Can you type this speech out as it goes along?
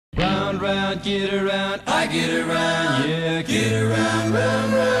around, get around, I get around, yeah, get around,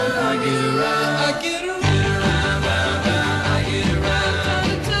 round, round, I get around, I get around, round, round, I get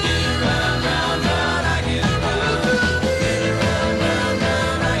around, get around, round, round, I get around, get around, round,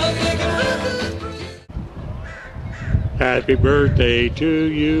 round, I get around. Happy birthday to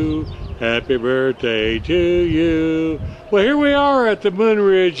you, happy birthday to you. Well, here we are at the Moon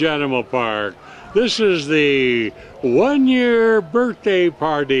Ridge Animal Park. This is the 1-year birthday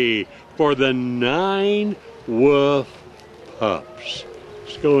party for the 9 wolf pups.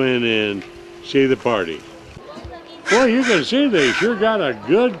 Let's go in and see the party. Well, you can see they sure got a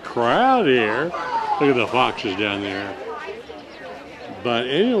good crowd here. Look at the foxes down there. But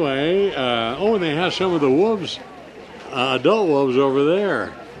anyway, oh, and they have some of the wolves, adult wolves over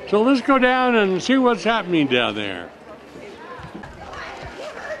there. So let's go down and see what's happening down there.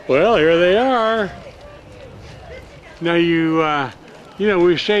 Well, here they are. Now you know,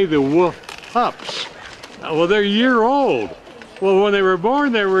 we say the wolf pups. Well, they're a year old. Well, when they were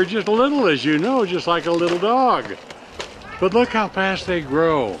born, they were just little, as you know, just like a little dog. But look how fast they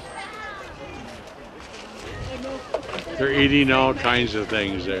grow. They're eating all kinds of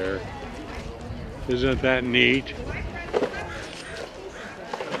things there. Isn't that neat?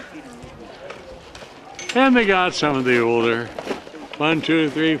 And they got some of the older. 1, 2,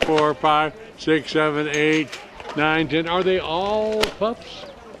 3, 4, 5, 6, 7, 8, 9, 10. Are they all pups?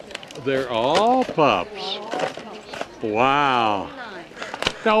 They're all pups. Wow.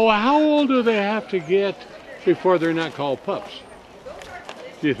 Now, how old do they have to get before they're not called pups?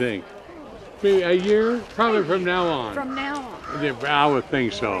 Do you think? Maybe a year? Probably from now on. From now on. I would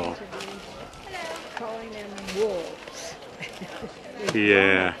think so. Calling them wolves.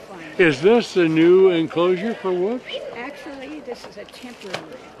 Yeah. Is this the new enclosure for wolves? Actually, this is a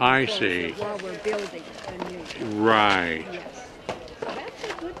temporary. I see. While we're building a new one. Right. Yes. That's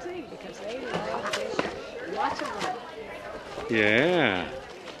a good thing because they will lots of money. Yeah.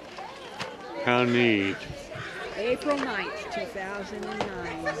 How neat. April 9th,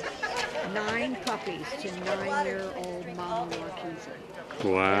 2009. 9 puppies to 9-year-old Mama Marquesa.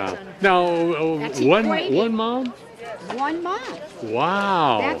 Wow. Now, one mom? 1 mom.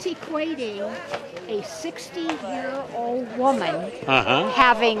 Wow. That's equating a 60-year-old woman Uh-huh.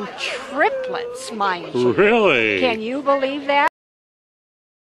 having triplets, mind you. Really? Can you believe that?